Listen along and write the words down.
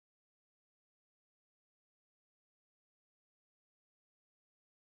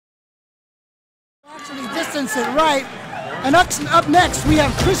Actually distance it right. And up next we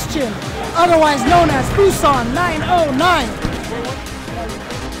have Christian, otherwise known as FUSON909.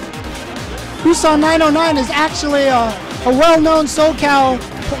 FUSON909 is actually a well-known SoCal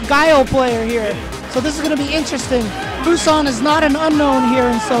Guile player here. So this is going to be interesting. Fuson is not an unknown here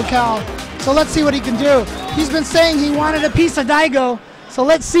in SoCal. So let's see what he can do. He's been saying he wanted a piece of Daigo. So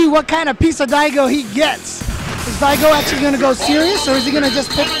let's see what kind of piece of Daigo he gets. Is Daigo actually going to go serious, or is he going to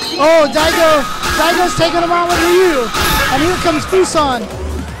just pick? Oh, Daigo's taking him on with Ryu. And here comes Fuson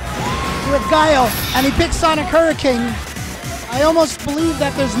with Guile, and he picks Sonic Hurricane. I almost believe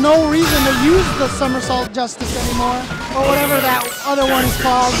that there's no reason to use the Somersault Justice anymore, or whatever that other one is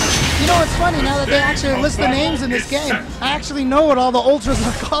called. You know, it's funny, now that they actually list the names in this game, I actually know what all the Ultras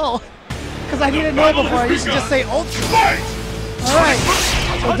are called. Because I didn't know before, I used to just say Ultra. Alright,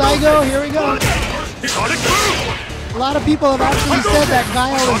 so Daigo, here we go. A lot of people have actually said that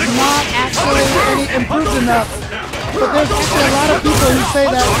Guile is not actually any improved enough. But there's actually a lot of people who say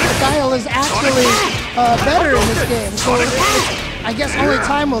that Guile is actually better in this game. So I guess only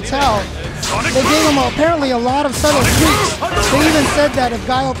time will tell. They gave him apparently a lot of subtle tweaks. They even said that if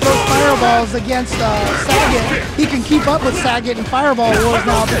Guile throws fireballs against Sagat, he can keep up with Sagat in Fireball Wars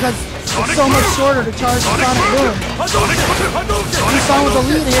now because it's so much shorter to charge the Sonic Boom. Fuson with the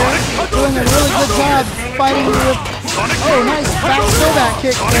lead here, doing a really good job fighting with, oh nice back throwback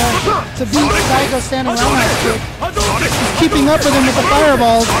kick to beat Daigo standing roundhouse kick. He's keeping up with him with the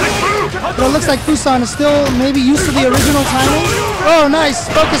fireballs, but it looks like Fuson is still maybe used to the original timing. Oh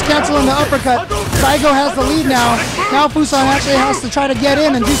nice, focus cancel in the uppercut. Daigo has the lead now. Now Fuson actually has to try to get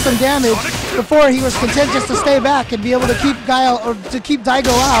in and do some damage. Before he was content just to stay back and be able to keep Guile, or to keep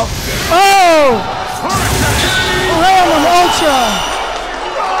Daigo out. Oh! Random Ultra!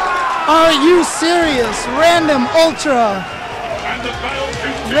 Are you serious? Random Ultra!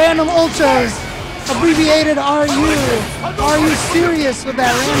 Random Ultras, abbreviated RU. Are you serious with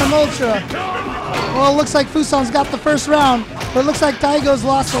that Random Ultra? Well, it looks like Fuson's got the first round, but it looks like Daigo's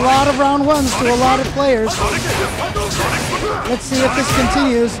lost a lot of round ones to a lot of players. Let's see if this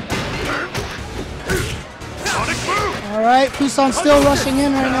continues. Alright, Fuson's still rushing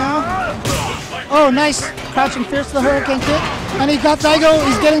in right now. Oh, nice. Crouching fierce to the Hurricane kick. And he got Daigo.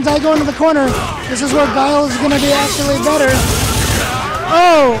 He's getting Daigo into the corner. This is where Guile is going to be actually better.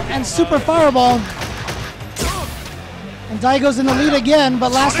 Oh, and super fireball. And Daigo's in the lead again,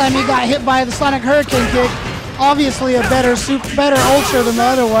 but last time he got hit by the Sonic Hurricane kick. Obviously a better Ultra than the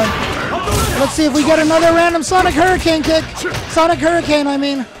other one. Let's see if we get another random Sonic Hurricane kick. Sonic Hurricane, I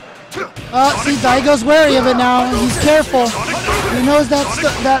mean. See, Daigo's wary of it now. He's careful. He knows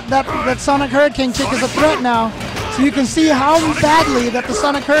that Sonic Hurricane kick is a threat now. So you can see how badly that the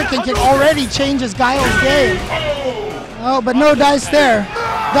Sonic Hurricane kick already changes Guile's game. Oh, but no dice there.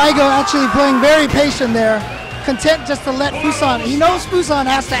 Daigo actually playing very patient there. Content just to let Fuson. He knows Fuson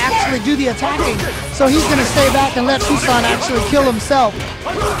has to actually do the attacking. So he's going to stay back and let Fuson actually kill himself.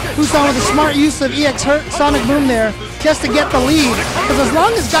 Fuson with a smart use of EX Sonic Boom there, just to get the lead. Because as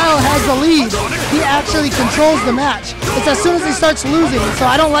long as Guile has the lead, he actually controls the match. It's as soon as he starts losing. So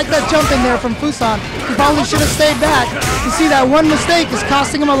I don't like that jump in there from Fuson. He probably should have stayed back. You see that one mistake is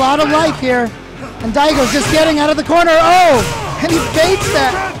costing him a lot of life here. And Daigo's just getting out of the corner. Oh! And he baits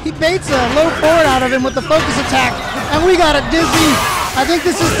that. He baits a low forward out of him with the focus attack. And we got a dizzy. I think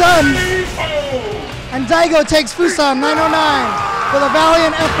this is done. And Daigo takes Fuson 909 with a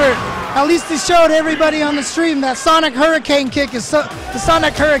valiant effort. At least he showed everybody on the stream that Sonic Hurricane kick is the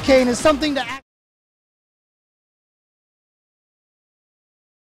Sonic Hurricane is something to